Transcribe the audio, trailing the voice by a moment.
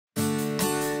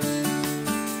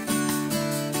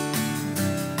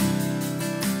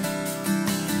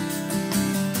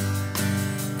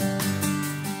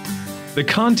The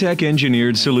Contech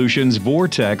engineered solutions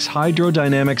Vortechs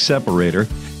hydrodynamic separator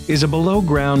is a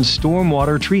below-ground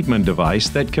stormwater treatment device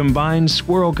that combines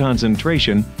swirl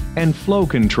concentration and flow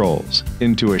controls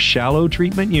into a shallow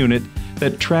treatment unit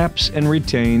that traps and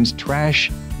retains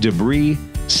trash, debris,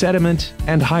 sediment,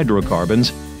 and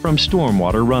hydrocarbons from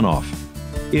stormwater runoff.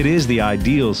 It is the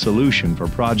ideal solution for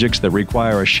projects that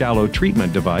require a shallow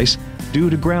treatment device due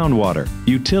to groundwater,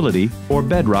 utility, or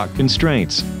bedrock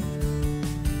constraints.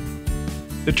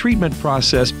 The treatment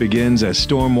process begins as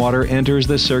stormwater enters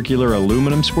the circular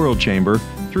aluminum swirl chamber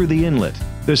through the inlet.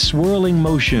 The swirling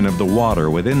motion of the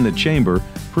water within the chamber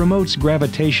promotes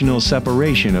gravitational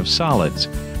separation of solids,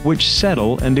 which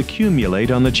settle and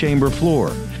accumulate on the chamber floor,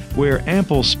 where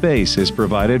ample space is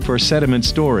provided for sediment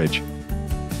storage.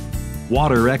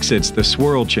 Water exits the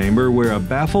swirl chamber where a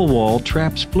baffle wall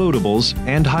traps floatables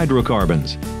and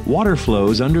hydrocarbons. Water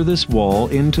flows under this wall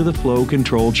into the flow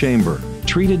control chamber.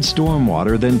 Treated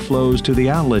stormwater then flows to the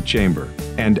outlet chamber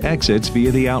and exits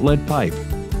via the outlet pipe.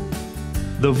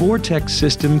 The Vortechs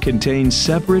system contains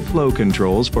separate flow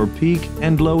controls for peak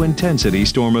and low-intensity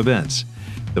storm events.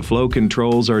 The flow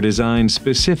controls are designed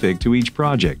specific to each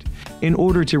project in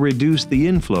order to reduce the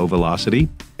inflow velocity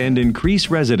and increase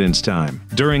residence time.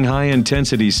 During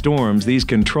high-intensity storms, these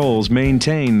controls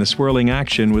maintain the swirling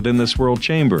action within the swirl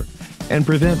chamber and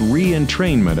prevent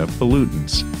re-entrainment of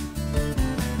pollutants.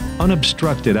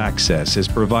 Unobstructed access is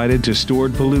provided to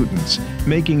stored pollutants,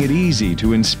 making it easy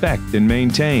to inspect and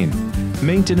maintain.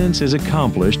 Maintenance is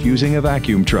accomplished using a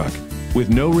vacuum truck, with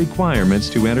no requirements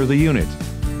to enter the unit.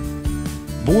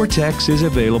 Vortechs is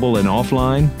available in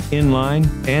offline, inline,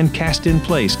 and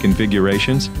cast-in-place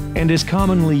configurations and is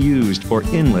commonly used for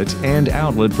inlet and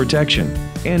outlet protection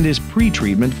and is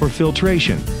pre-treatment for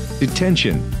filtration,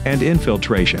 detention, and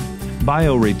infiltration,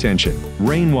 bioretention,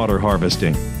 rainwater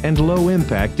harvesting, and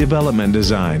low-impact development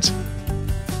designs.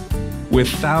 With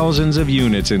thousands of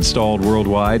units installed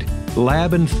worldwide,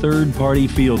 lab and third-party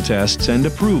field tests and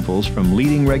approvals from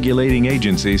leading regulating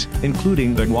agencies,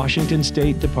 including the Washington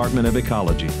State Department of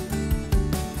Ecology.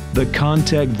 The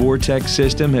Contech Vortechs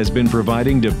system has been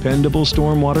providing dependable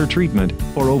stormwater treatment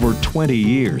for over 20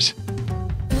 years.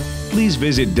 Please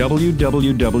visit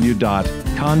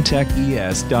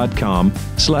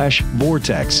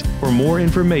www.contechs.com/Vortechs for more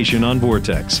information on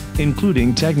Vortechs,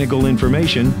 including technical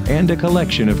information and a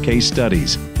collection of case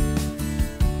studies.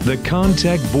 The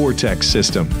Contech Vortechs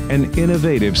system, an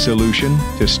innovative solution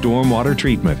to stormwater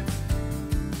treatment.